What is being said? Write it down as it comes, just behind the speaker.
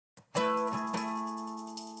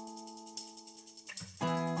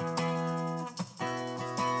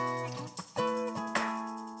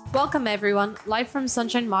Welcome everyone, live from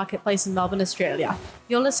Sunshine Marketplace in Melbourne, Australia.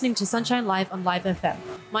 You're listening to Sunshine Live on Live FM.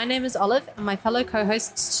 My name is Olive and my fellow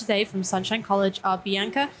co-hosts today from Sunshine College are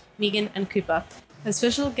Bianca, Megan and Cooper. The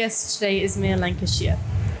special guest today is Mayor Lancashire.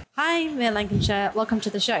 Hi Mayor Lancashire, welcome to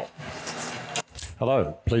the show.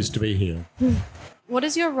 Hello, pleased to be here. What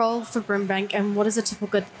is your role for Brimbank and what is a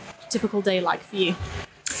typical day like for you?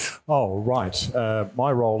 Oh, right.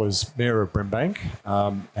 My role is Mayor of Brimbank,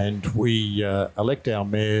 and we elect our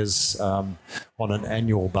mayors on an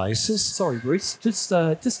annual basis. Sorry, Bruce. Just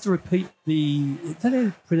to repeat is that how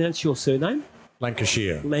you pronounce your surname?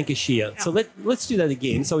 Lancashire. Lancashire. Yeah. So let's do that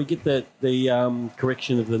again so we get the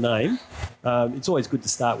correction of the name. It's always good to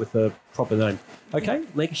start with a proper name. Okay,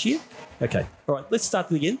 Lancashire? Okay. All right, let's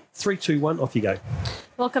start it again. 3, 2, 1, off you go.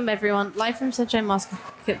 Welcome everyone, live from Sunshine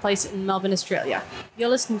Marketplace in Melbourne, Australia. You're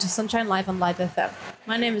listening to Sunshine Live on Live FM.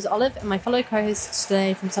 My name is Olive and my fellow co-hosts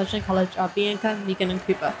today from Sunshine College are Bianca, Megan and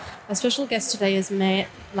Cooper. Our special guest today is Mayor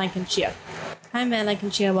Lancashire. Hi Mayor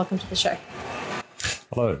Lancashire, welcome to the show.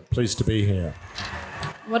 Hello, pleased to be here.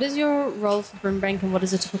 What is your role for Brimbank and what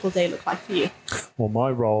does a typical day look like for you? Well,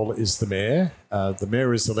 my role is the mayor. The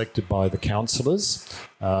mayor is elected by the councillors.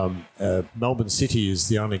 Melbourne City is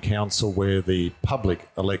the only council where the public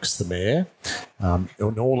elects the mayor.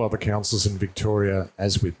 In all other councils in Victoria,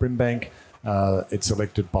 as with Brimbank, it's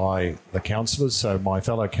elected by the councillors. So my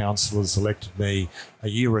fellow councillors elected me a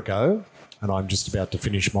year ago, and I'm just about to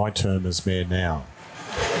finish my term as mayor now.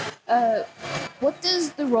 What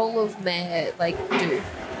does the role of mayor do?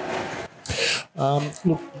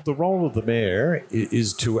 Look, the role of the mayor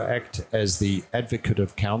is to act as the advocate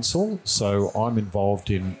of council. So I'm involved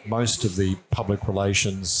in most of the public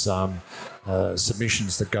relations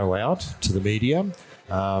submissions that go out to the media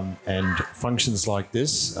and functions like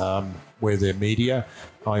this where they're media.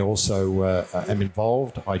 I also am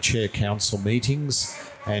involved. I chair council meetings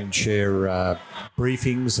and chair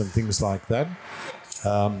briefings and things like that.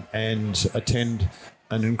 And attend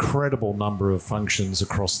an incredible number of functions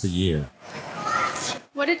across the year.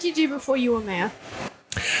 What did you do before you were mayor?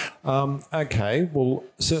 Okay, well,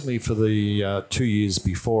 certainly for the 2 years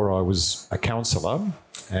before I was a councillor,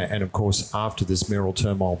 and of course after this mayoral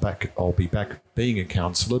term I'll be back being a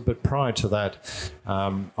councillor, but prior to that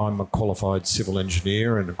I'm a qualified civil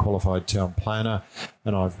engineer and a qualified town planner,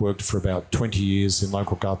 and I've worked for about 20 years in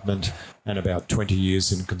local government and about 20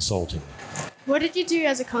 years in consulting. What did you do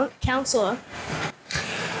as a councillor?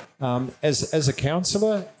 As a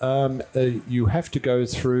councillor, you have to go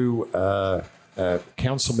through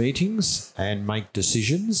council meetings and make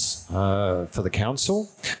decisions for the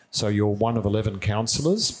council. So you're one of 11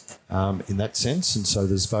 councillors in that sense, and so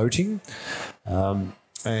there's voting.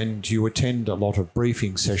 And you attend a lot of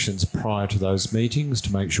briefing sessions prior to those meetings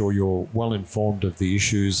to make sure you're well informed of the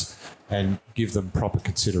issues and give them proper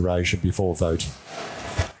consideration before voting.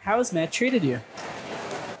 How has Matt treated you?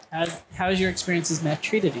 How has your experience as Matt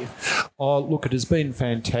treated you? Oh, look, it has been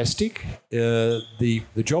fantastic. The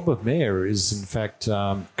job of mayor is, in fact,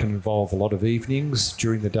 can involve a lot of evenings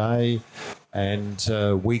during the day and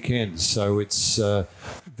weekends. So it's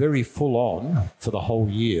very full on for the whole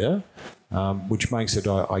year, which makes it,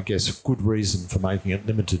 I guess, a good reason for making it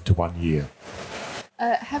limited to 1 year.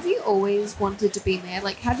 Have you always wanted to be mayor?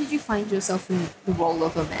 How did you find yourself in the role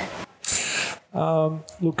of a mayor?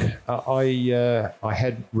 Look, I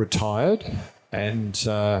had retired, and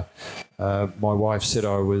my wife said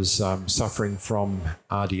I was suffering from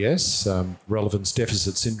RDS, relevance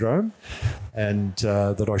deficit syndrome, and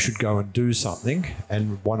that I should go and do something,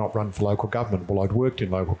 and why not run for local government? Well, I'd worked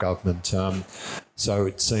in local government, so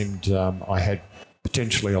it seemed I had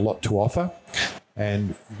potentially a lot to offer,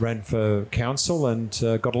 and ran for council and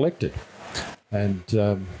got elected. And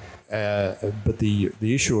but the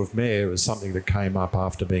issue of mayor was something that came up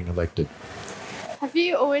after being elected. Have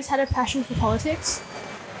you always had a passion for politics?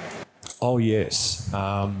 Oh, yes.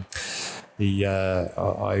 I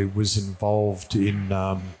was involved in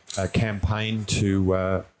a campaign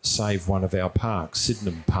to save one of our parks,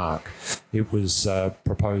 Sydenham Park. It was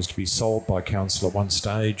proposed to be sold by council at one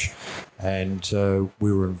stage, and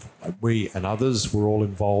we and others were all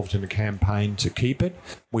involved in a campaign to keep it.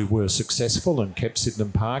 We were successful and kept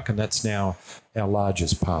Sydenham Park, and that's now our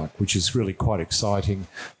largest park, which is really quite exciting.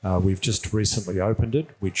 We've just recently opened it,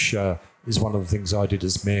 which is one of the things I did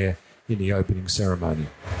as mayor in the opening ceremony.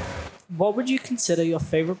 What would you consider your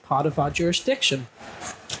favourite part of our jurisdiction?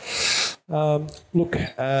 Look,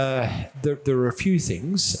 there are a few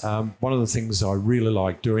things. One of the things I really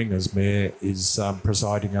like doing as mayor is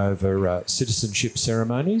presiding over citizenship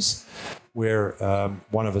ceremonies. We're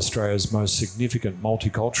one of Australia's most significant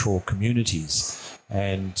multicultural communities,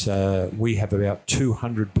 and we have about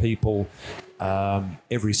 200 people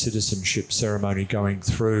every citizenship ceremony going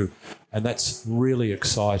through, and that's really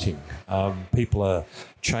exciting. People are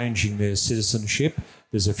changing their citizenship.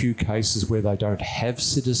 There's a few cases where they don't have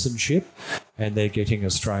citizenship and they're getting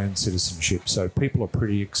Australian citizenship. So people are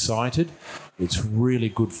pretty excited. It's really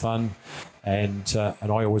good fun, and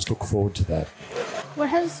I always look forward to that.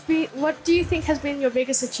 What do you think has been your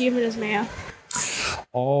biggest achievement as mayor?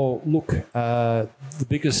 Oh, look, the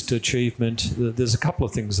biggest achievement, there's a couple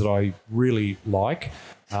of things that I really like.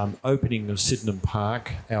 Opening of Sydenham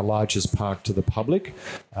Park, our largest park to the public.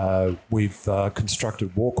 We've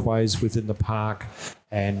constructed walkways within the park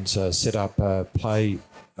and set up a play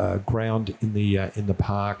ground in the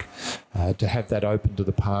park. To have that open to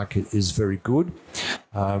the park is very good.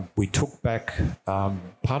 We took back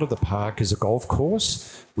part of the park is a golf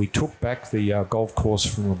course. We took back the golf course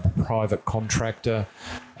from a private contractor,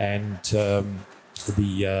 and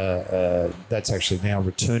that's actually now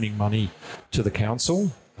returning money to the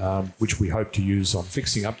council, which we hope to use on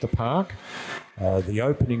fixing up the park. The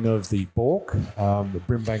opening of the Bork, the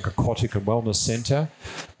Brimbank Aquatic and Wellness Centre.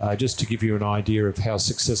 Just to give you an idea of how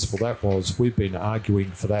successful that was, we've been arguing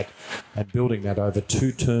for that and building that over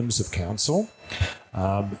 2 terms of council.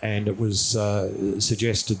 And it was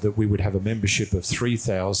suggested that we would have a membership of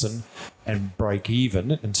 3,000 and break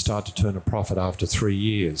even and start to turn a profit after 3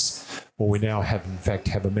 years. Well, we now have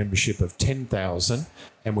a membership of 10,000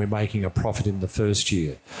 and we're making a profit in the first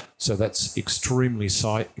year. So that's extremely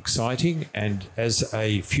exciting, and as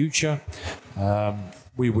a future,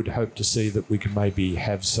 we would hope to see that we can maybe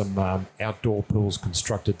have some outdoor pools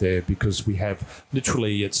constructed there, because we have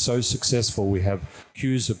literally, it's so successful, we have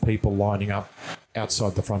queues of people lining up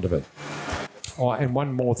outside the front of it. Oh, and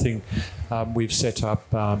one more thing, we've set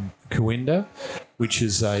up Kuinda, which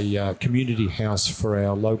is a community house for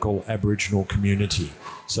our local Aboriginal community.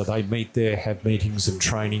 So they meet there, have meetings and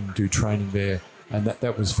training, do training there, and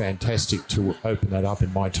that was fantastic to open that up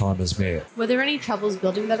in my time as mayor. Were there any troubles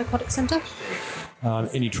building that aquatic centre?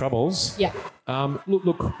 Any troubles? Yeah.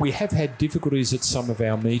 Look, we have had difficulties at some of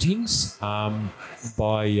our meetings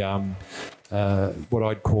by what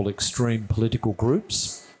I'd call extreme political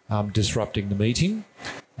groups disrupting the meeting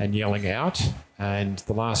and yelling out. And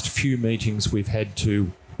the last few meetings we've had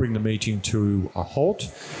to bring the meeting to a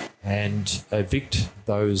halt and evict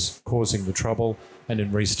those causing the trouble and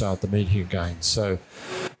then restart the meeting again. So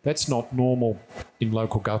that's not normal in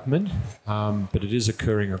local government, but it is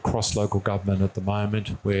occurring across local government at the moment,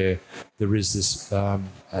 where there is this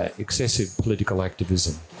excessive political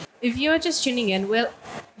activism. If you are just tuning in,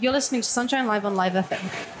 you're listening to Sunshine Live on Live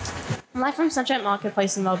FM. I'm live from Sunshine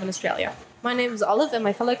Marketplace in Melbourne, Australia. My name is Olive, and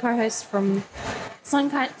my fellow co-hosts from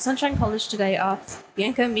Sunshine College today are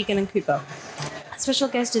Bianca, Megan and Cooper. A special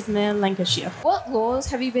guest is Mayor Lancashire. What laws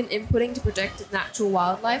have you been inputting to protect natural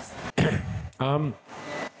wildlife?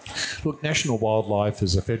 Look, national wildlife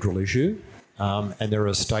is a federal issue, and there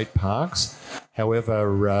are state parks.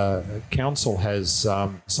 However, council has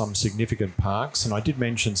some significant parks, and I did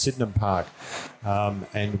mention Sydenham Park,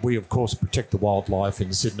 and we of course protect the wildlife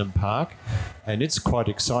in Sydenham Park, and it's quite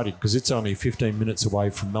exciting because it's only 15 minutes away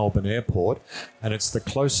from Melbourne Airport, and it's the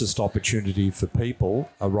closest opportunity for people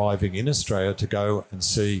arriving in Australia to go and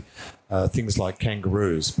see things like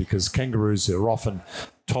kangaroos, because kangaroos are often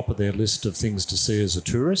top of their list of things to see as a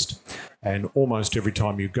tourist, and almost every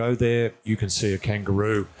time you go there you can see a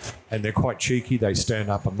kangaroo, and they're quite cheeky. They stand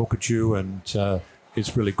up and look at you, and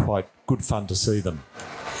it's really quite good fun to see them.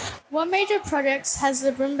 What major projects has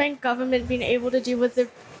the Brimbank government been able to do with the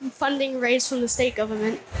funding raised from the state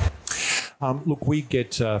government? Look, we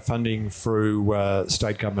get funding through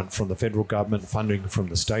state government from the federal government, funding from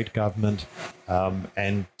the state government,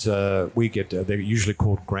 and we get, they're usually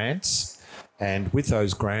called grants. And with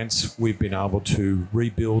those grants, we've been able to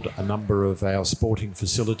rebuild a number of our sporting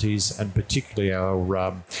facilities, and particularly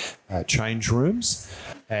our change rooms.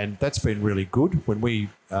 And that's been really good. When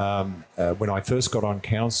I first got on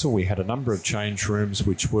council, we had a number of change rooms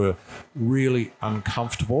which were really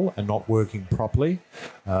uncomfortable and not working properly.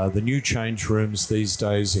 The new change rooms these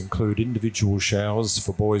days include individual showers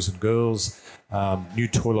for boys and girls, new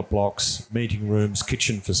toilet blocks, meeting rooms,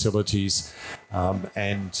 kitchen facilities,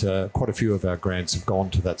 and quite a few of our grants have gone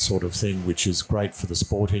to that sort of thing, which is great for the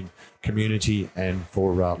sporting community and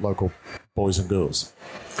for local boys and girls.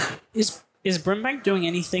 Is Brimbank doing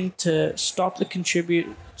anything to stop the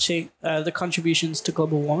contributions to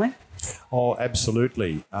global warming? Oh,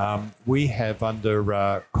 absolutely. We have under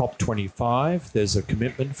COP25, there's a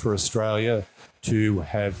commitment for Australia to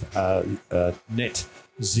have net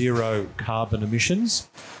zero carbon emissions.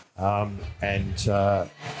 That's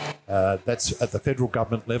at the federal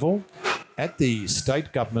government level. At the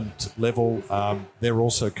state government level, they're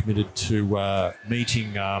also committed to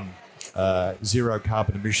meeting zero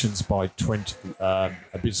carbon emissions by a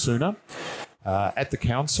bit sooner. At the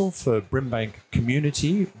council for Brimbank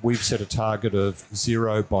community, we've set a target of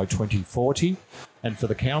zero by 2040. And for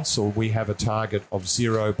the council, we have a target of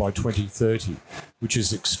zero by 2030, which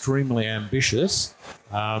is extremely ambitious.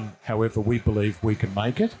 However, we believe we can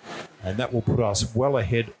make it. And that will put us well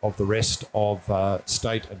ahead of the rest of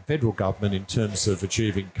state and federal government in terms of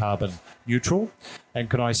achieving carbon neutral.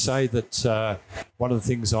 And can I say that one of the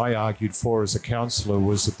things I argued for as a councillor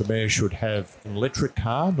was that the mayor should have an electric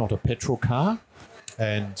car, not a petrol car.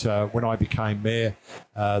 And when I became mayor,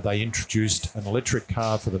 they introduced an electric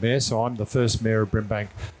car for the mayor. So I'm the first mayor of Brimbank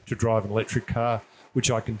to drive an electric car, which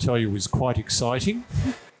I can tell you is quite exciting.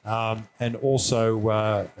 And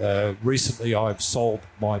also recently I've sold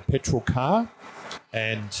my petrol car.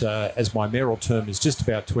 And as my mayoral term is just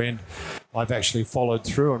about to end, I've actually followed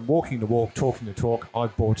through and walking the walk, talking the talk.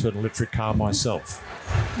 I've bought an electric car myself.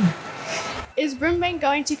 Is Brimbank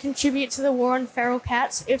going to contribute to the war on feral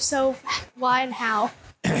cats? If so, why and how?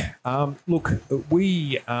 Look,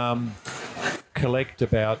 we collect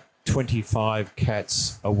about 25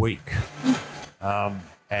 cats a week.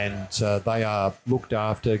 And they are looked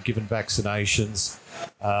after, given vaccinations.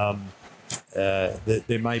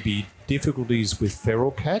 There may be difficulties with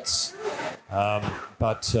feral cats,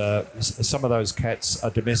 but some of those cats are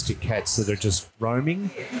domestic cats that are just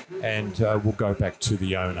roaming and will go back to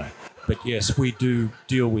the owner. But yes, we do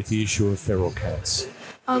deal with the issue of feral cats.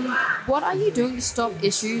 What are you doing to stop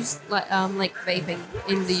issues like vaping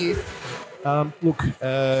in the youth? Look,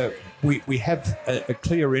 we have a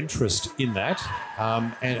clear interest in that.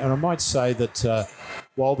 And I might say that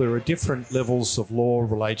while there are different levels of law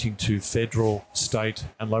relating to federal, state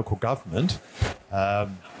and local government,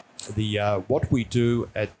 what we do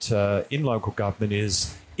in local government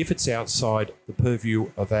is if it's outside the purview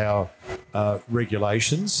of our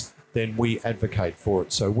regulations, then we advocate for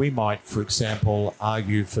it. So we might, for example,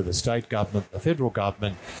 argue for the state government, the federal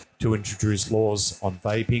government, to introduce laws on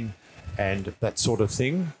vaping and that sort of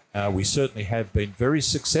thing. We certainly have been very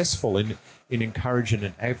successful in encouraging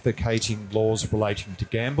and advocating laws relating to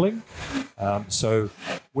gambling. So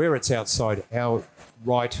where it's outside our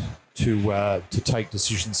right to take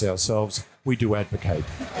decisions ourselves, we do advocate.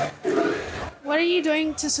 What are you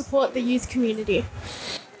doing to support the youth community?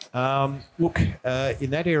 Look, in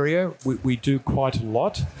that area, we do quite a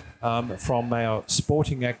lot. From our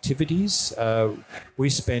sporting activities, we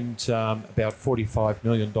spend about $45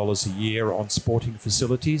 million a year on sporting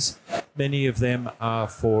facilities. Many of them are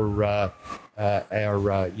for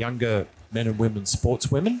our younger men and women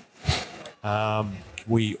sportswomen.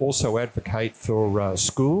 We also advocate for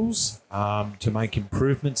schools to make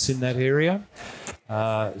improvements in that area.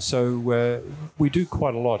 So we do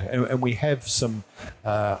quite a lot, and we have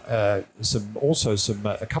a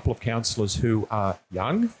couple of councillors who are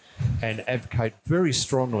young and advocate very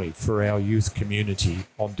strongly for our youth community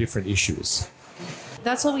on different issues.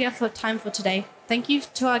 That's all we have for time for today. Thank you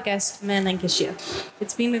to our guest, Mayor Lancashire.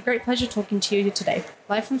 It's been a great pleasure talking to you today,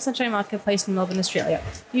 live from Sunshine Marketplace in Melbourne, Australia.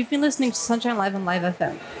 You've been listening to Sunshine Live on Live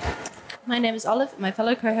FM. My name is Olive, and my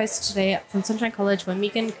fellow co-hosts today from Sunshine College were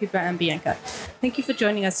Megan, Cooper, and Bianca. Thank you for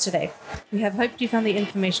joining us today. We have hoped you found the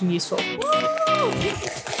information useful. Woo!